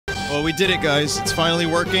Well, we did it, guys. It's finally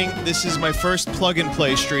working. This is my first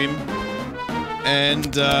plug-and-play stream,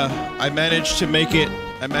 and I managed to make it.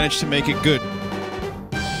 Good.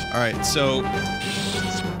 All right, so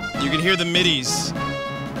you can hear the midis.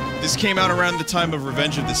 This came out around the time of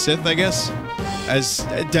Revenge of the Sith, I guess, as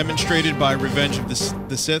demonstrated by Revenge of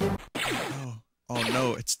the Sith. Oh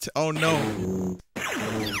no! Oh no!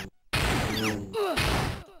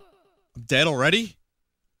 I'm dead already?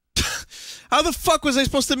 How the fuck was I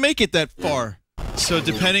supposed to make it that far? So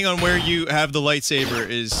depending on where you have the lightsaber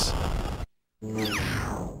is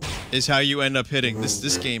how you end up hitting.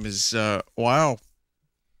 This game is wow.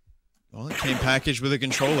 Well, it came packaged with a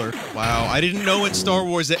controller. Wow, I didn't know in Star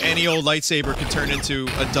Wars that any old lightsaber could turn into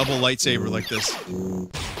a double lightsaber like this.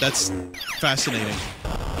 That's fascinating.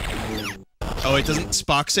 Oh, it doesn't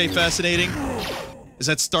Spock say fascinating? Is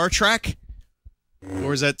that Star Trek?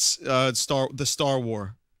 Or is that the Star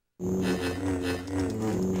War?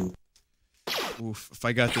 Oof, if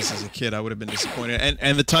I got this as a kid, I would have been disappointed.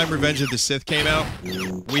 And the time Revenge of the Sith came out,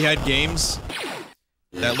 we had games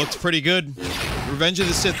that looked pretty good. Revenge of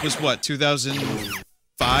the Sith was what,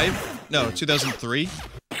 2005? No, 2003?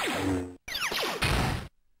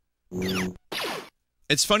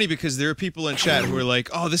 It's funny because there are people in chat who are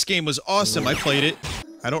like, oh, this game was awesome, I played it.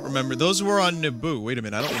 I don't remember. Those were on Naboo. Wait a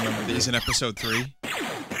minute, I don't remember these in Episode 3.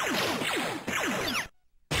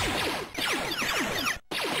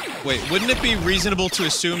 Wait, wouldn't it be reasonable to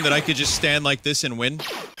assume that I could just stand like this and win?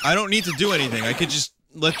 I don't need to do anything. I could just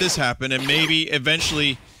let this happen, and maybe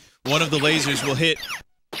eventually one of the lasers will hit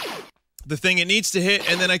the thing it needs to hit,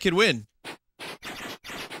 and then I could win.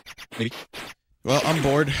 Maybe. Well, I'm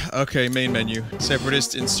bored. Okay, main menu.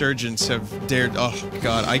 Separatist insurgents have dared— oh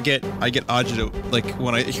god, I get agitated, like,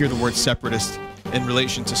 when I hear the word separatist in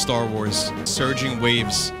relation to Star Wars. Surging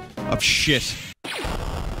waves of shit.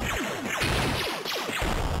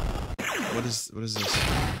 What is this?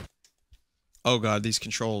 Oh god, these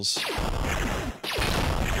controls.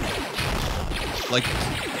 Like,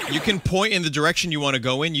 you can point in the direction you want to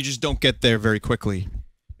go in, you just don't get there very quickly.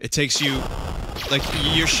 It takes you— like,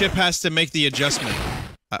 your ship has to make the adjustment.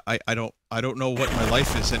 I don't know what my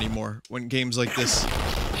life is anymore when games like this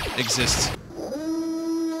exist.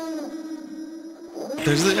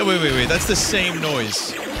 There's the— wait, that's the same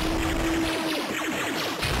noise.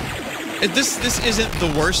 This isn't the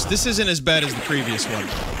worst. This isn't as bad as the previous one.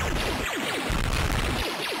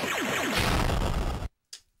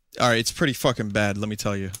 Alright, it's pretty fucking bad, let me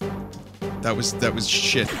tell you. That was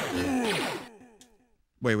shit.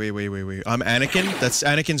 Wait. I'm Anakin? That's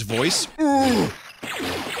Anakin's voice? Ooh.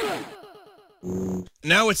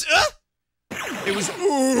 Now it's— it was—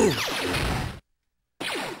 ooh.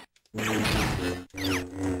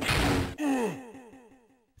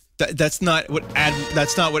 That's not what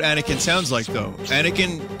Anakin sounds like, though.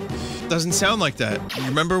 Anakin doesn't sound like that. You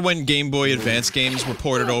remember when Game Boy Advance games were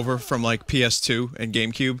ported over from, like, PS2 and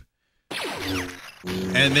GameCube?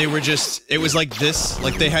 And they were just— it was like this.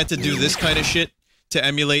 Like, they had to do this kind of shit to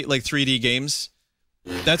emulate, like, 3D games.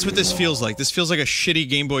 That's what this feels like. This feels like a shitty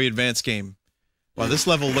Game Boy Advance game. Wow, this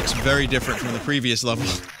level looks very different from the previous level.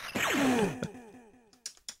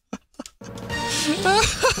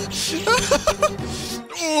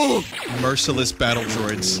 Merciless battle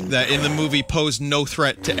droids that in the movie pose no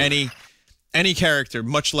threat to any character,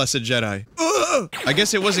 much less a Jedi. I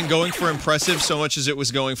guess it wasn't going for impressive so much as it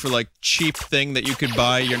was going for, like, cheap thing that you could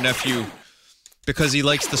buy your nephew because he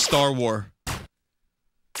likes the Star War.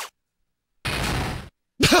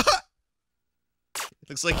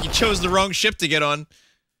 Looks like you chose the wrong ship to get on.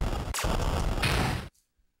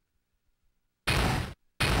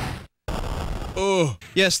 Oh,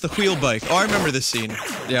 yes, the wheel bike. Oh, I remember this scene.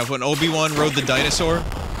 Yeah, when Obi-Wan rode the dinosaur.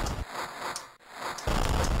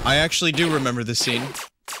 I actually do remember this scene.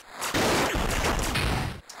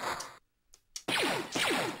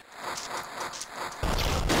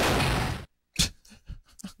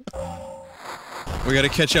 We gotta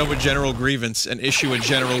catch up with General Grievance and issue a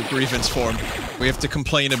General Grievance form. We have to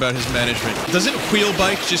complain about his management. Doesn't wheel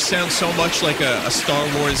bike just sound so much like a Star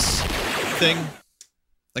Wars thing?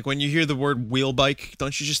 Like, when you hear the word wheel bike,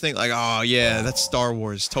 don't you just think, like, oh, yeah, that's Star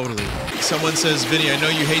Wars, totally. Someone says, Vinny, I know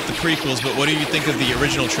you hate the prequels, but what do you think of the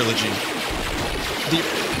original trilogy?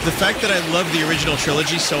 The fact that I love the original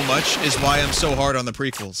trilogy so much is why I'm so hard on the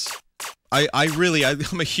prequels.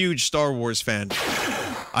 I'm a huge Star Wars fan.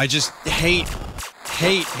 I just hate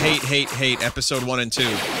Episode 1 and 2.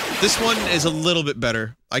 This one is a little bit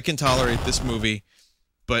better. I can tolerate this movie,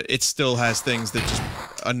 but it still has things that just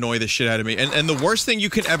annoy the shit out of me. And the worst thing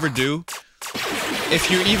you can ever do,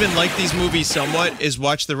 if you even like these movies somewhat, is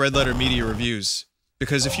watch the Red Letter Media reviews.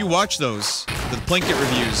 Because if you watch those, the Plinkett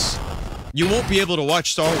reviews, you won't be able to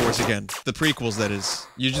watch Star Wars again. The prequels, that is.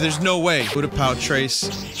 There's no way. Buddha Trace,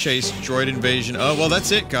 Chase, Droid Invasion. Oh, well, that's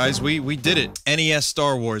it, guys. We did it. NES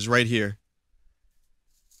Star Wars right here.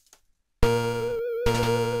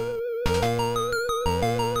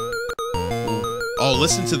 Oh,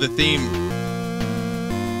 listen to the theme.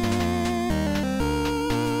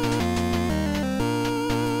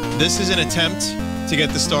 This is an attempt to get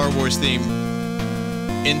the Star Wars theme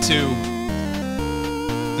into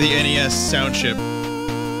the NES sound chip.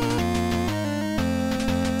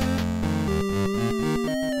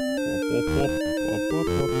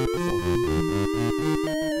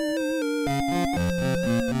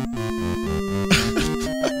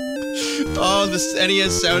 Oh, this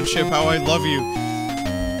NES sound chip, how I love you.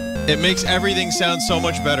 It makes everything sound so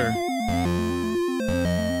much better.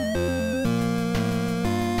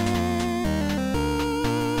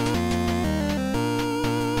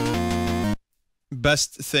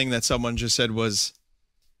 Best thing that someone just said was,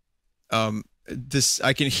 I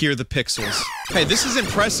can hear the pixels. Hey, this is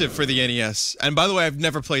impressive for the NES. And by the way, I've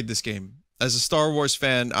never played this game. As a Star Wars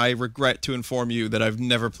fan, I regret to inform you that I've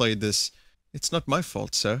never played this. It's not my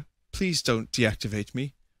fault, sir. Please don't deactivate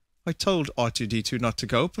me. I told R2-D2 not to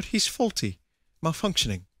go, but he's faulty.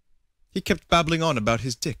 Malfunctioning. He kept babbling on about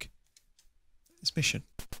his dick. His mission.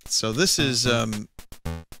 So this is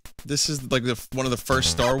like one of the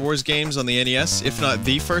first Star Wars games on the NES, if not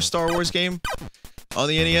the first Star Wars game on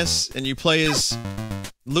the NES, and you play as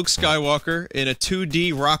Luke Skywalker in a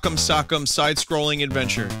 2D rock'em sock'em side-scrolling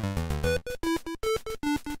adventure.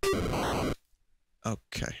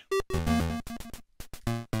 Okay.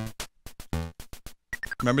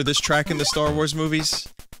 Remember this track in the Star Wars movies?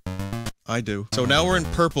 I do. So now we're in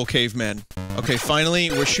Purple Caveman. Okay,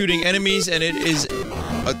 finally, we're shooting enemies, and it is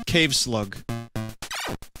a cave slug.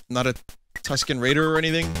 Not a Tusken Raider or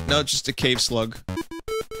anything? No, just a cave slug.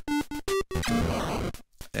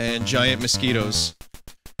 And giant mosquitoes.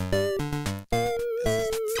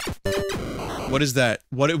 What is that?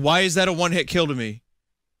 Why is that a one-hit kill to me?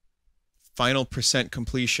 Final percent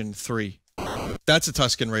completion 3. That's a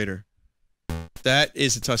Tusken Raider. That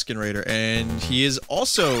is a Tusken Raider, and he is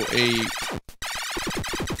also a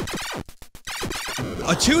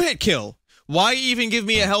 2-hit kill. Why even give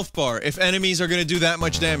me a health bar if enemies are gonna do that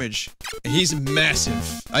much damage? He's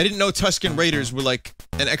massive. I didn't know Tusken Raiders were like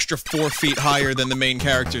an extra 4 feet higher than the main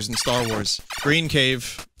characters in Star Wars. Green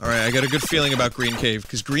Cave. Alright, I got a good feeling about Green Cave,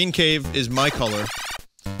 because Green Cave is my color.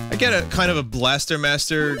 I get a kind of a Blaster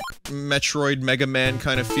Master, Metroid, Mega Man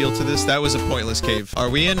kind of feel to this. That was a pointless cave. Are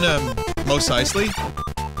we in, Mos Eisley?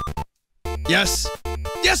 Yes!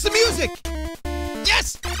 Yes, the music!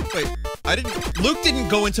 Yes! Wait, Luke didn't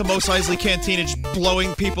go into Mos Eisley Cantina just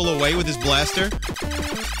blowing people away with his blaster.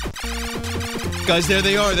 Guys, there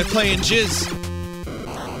they are. They're playing Jizz.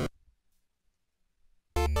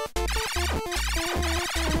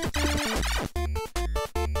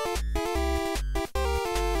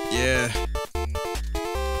 Yeah.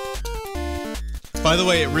 By the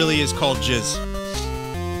way, it really is called Jizz.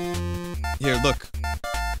 Here, look.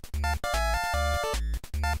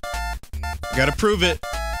 Gotta prove it.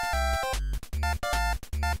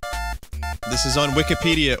 This is on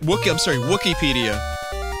Wikipedia. I'm sorry, Wikipedia.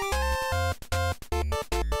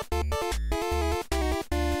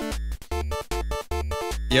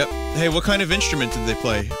 Yep. Hey, what kind of instrument did they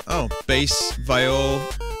play? Oh, bass, viol,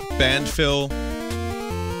 band fill,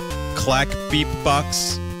 clack,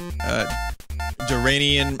 beatbox,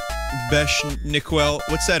 Duranian, Besh, Niquel.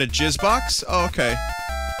 What's that, a jizz box? Oh, okay.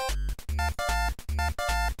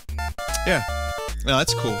 Yeah. No,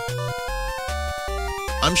 that's cool.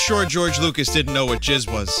 I'm sure George Lucas didn't know what jizz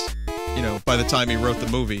was, you know, by the time he wrote the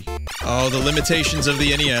movie. Oh, the limitations of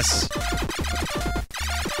the NES.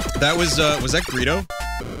 That was that Greedo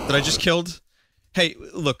that I just killed? Hey,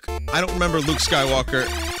 look, I don't remember Luke Skywalker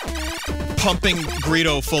pumping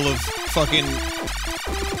Greedo full of fucking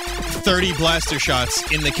 30 blaster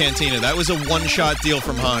shots in the cantina. That was a one-shot deal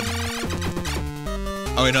from Han.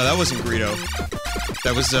 Oh wait, no, that wasn't Greedo.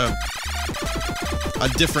 That was, a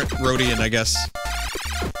different Rodian, I guess.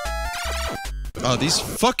 Oh, these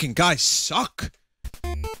fucking guys suck!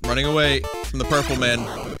 Running away from the purple man.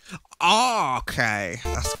 Oh, okay,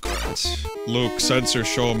 that's good. Luke, sensors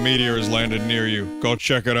show a meteor has landed near you. Go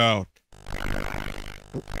check it out.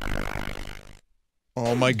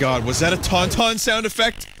 Oh my god, was that a tauntaun sound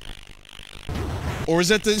effect? Or was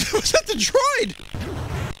that the droid?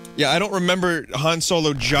 Yeah, I don't remember Han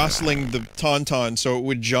Solo jostling the tauntaun so it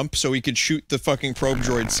would jump so he could shoot the fucking probe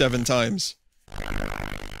droid 7 times.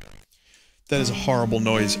 That is a horrible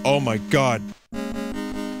noise. Oh my god.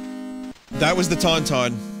 That was the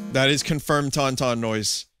Tauntaun. That is confirmed Tauntaun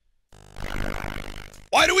noise.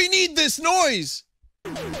 Why do we need this noise?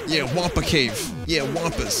 Yeah, Wampa Cave. Yeah,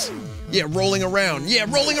 Wampas. Yeah, rolling around. Yeah,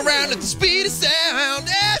 rolling around at the speed of sound.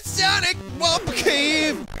 Yeah, Sonic Wampa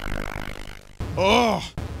Cave. Oh,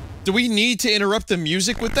 do we need to interrupt the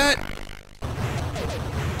music with that?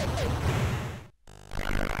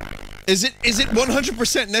 Is it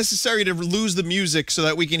 100% necessary to lose the music so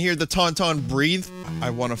that we can hear the Tauntaun breathe? I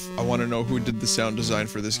wanna know who did the sound design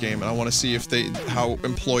for this game, and I wanna see if how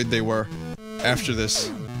employed they were after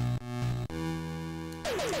this.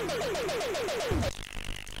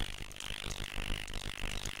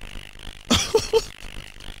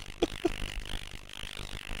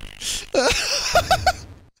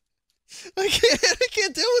 I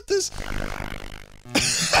can't deal with this.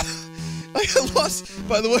 I got lost.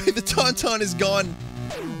 By the way, the Tauntaun is gone.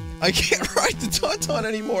 I can't ride the Tauntaun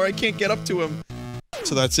anymore. I can't get up to him.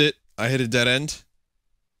 So that's it. I hit a dead end.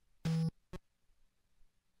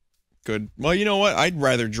 Good. Well, you know what? I'd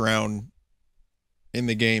rather drown in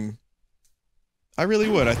the game. I really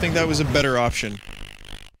would. I think that was a better option.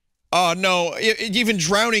 Oh, no. Even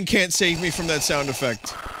drowning can't save me from that sound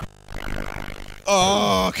effect.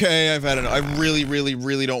 Oh, okay. I've had it. I really, really,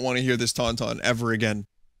 really don't want to hear this Tauntaun ever again.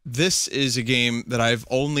 This is a game that I've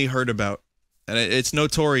only heard about, and it's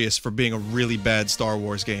notorious for being a really bad Star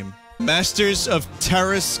Wars game. Masters of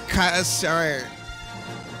Terras Kasar.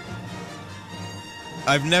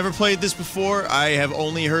 I've never played this before. I have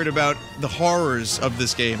only heard about the horrors of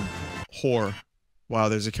this game. Whore. Wow,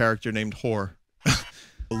 there's a character named Whore.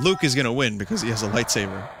 Luke is gonna win because he has a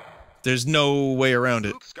lightsaber. There's no way around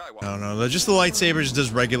it. I don't know. Just the lightsaber just does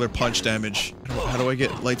regular punch damage. How do I get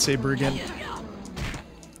lightsaber again?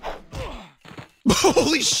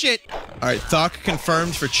 Holy shit! Alright, Thok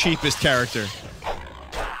confirmed for cheapest character.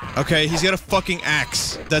 Okay, he's got a fucking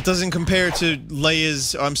axe. That doesn't compare to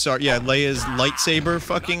Leia's- I'm sorry, yeah, Leia's lightsaber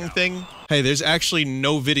fucking thing. Hey, there's actually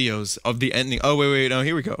no videos of the ending- oh, wait, no,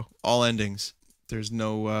 here we go. All endings. There's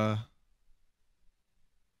no,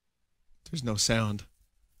 there's no sound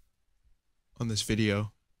on this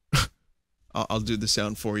video. I'll do the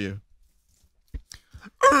sound for you.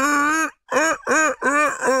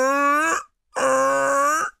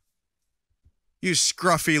 You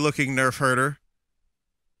scruffy-looking nerf herder.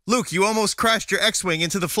 Luke, you almost crashed your X-Wing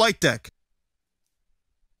into the flight deck.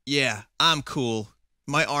 Yeah, I'm cool.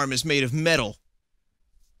 My arm is made of metal.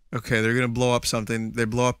 Okay, they're gonna blow up something. They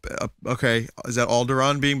blow up, okay. Is that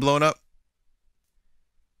Alderaan being blown up?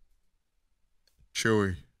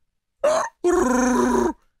 Chewie.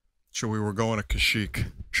 Chewie, we're going to Kashyyyk.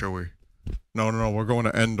 Chewie. No, we're going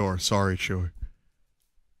to Endor. Sorry, Chewie.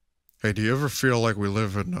 Hey, do you ever feel like we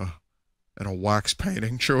live in a wax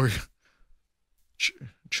painting, Chewie?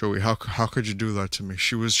 Chewie, how could you do that to me?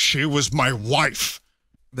 She was my wife!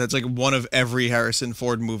 That's like one of every Harrison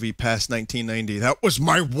Ford movie past 1990. That was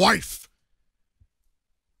my wife!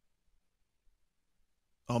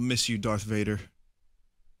 I'll miss you, Darth Vader.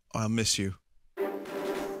 I'll miss you.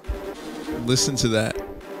 Listen to that.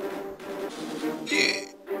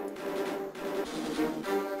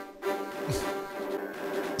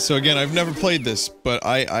 So again, I've never played this, but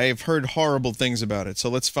I've heard horrible things about it, so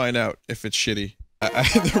let's find out if it's shitty.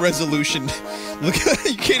 The resolution, look,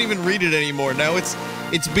 you can't even read it anymore. Now it's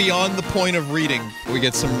beyond the point of reading. We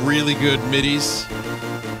get some really good midis.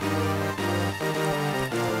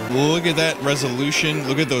 Look at that resolution,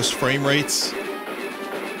 look at those frame rates.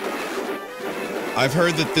 I've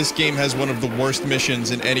heard that this game has one of the worst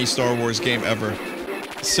missions in any Star Wars game ever.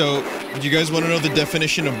 So, do you guys want to know the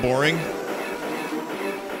definition of boring?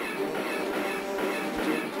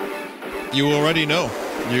 You already know.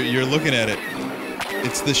 You're looking at it.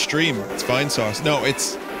 It's the stream. It's Vinesauce. No,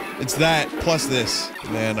 it's that plus this.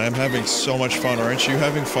 Man, I'm having so much fun. Aren't you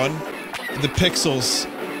having fun? The pixels.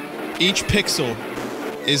 Each pixel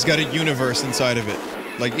is got a universe inside of it.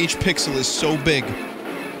 Like, each pixel is so big.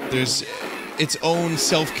 There's its own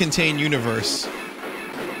self-contained universe.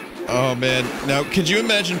 Oh, man. Now, could you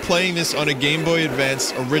imagine playing this on a Game Boy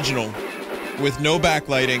Advance original with no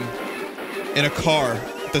backlighting in a car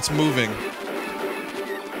that's moving,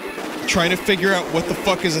 trying to figure out what the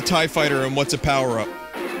fuck is a TIE fighter and what's a power-up?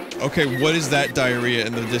 Okay, what is that diarrhea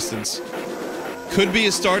in the distance? Could be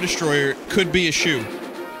a Star Destroyer, could be a shoe.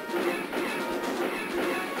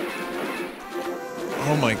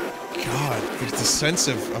 Oh my god, the sense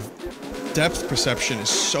of depth perception is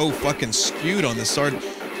so fucking skewed on this Star.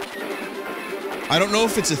 I don't know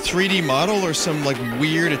if it's a 3D model or some, like,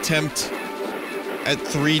 weird attempt at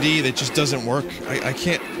 3D that just doesn't work. I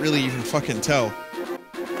can't really even fucking tell.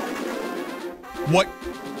 What?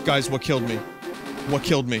 Guys, what killed me? What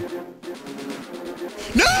killed me?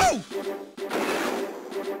 No!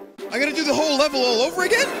 I gotta do the whole level all over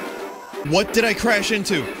again? What did I crash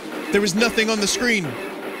into? There was nothing on the screen.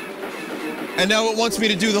 And now it wants me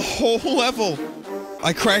to do the whole level.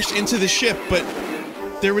 I crashed into the ship, but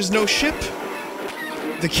there was no ship.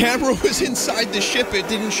 The camera was inside the ship. It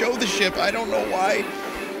didn't show the ship. I don't know why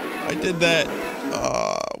I did that.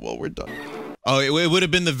 Well, we're done. Oh, it would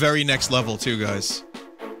have been the very next level, too, guys.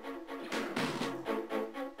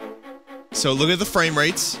 So look at the frame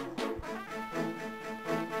rates.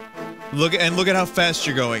 Look at how fast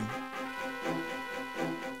you're going.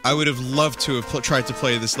 I would have loved to have tried to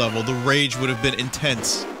play this level. The rage would have been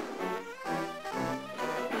intense.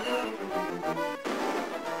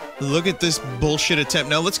 Look at this bullshit attempt.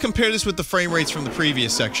 Now let's compare this with the frame rates from the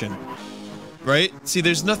previous section. Right? See,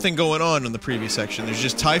 there's nothing going on in the previous section. There's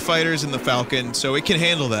just TIE fighters and the Falcon, so it can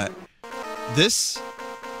handle that. This?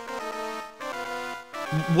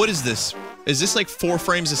 What is this? Is this like 4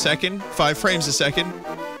 frames a second? 5 frames a second?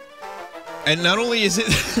 And not only is it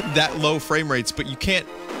that low frame rates, but you can't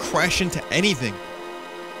crash into anything.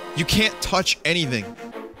 You can't touch anything.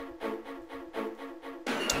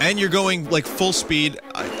 And you're going, like, full speed.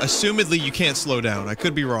 Assumedly, you can't slow down. I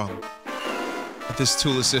could be wrong. But this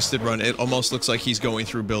tool-assisted run, it almost looks like he's going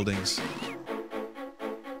through buildings.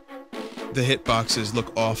 The hitboxes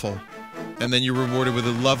look awful. And then you're rewarded with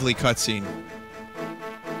a lovely cutscene.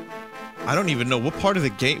 I don't even know what part of the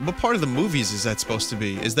game, what part of the movies is that supposed to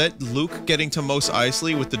be? Is that Luke getting to Mos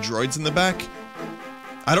Eisley with the droids in the back?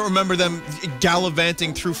 I don't remember them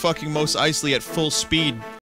gallivanting through fucking Mos Eisley at full speed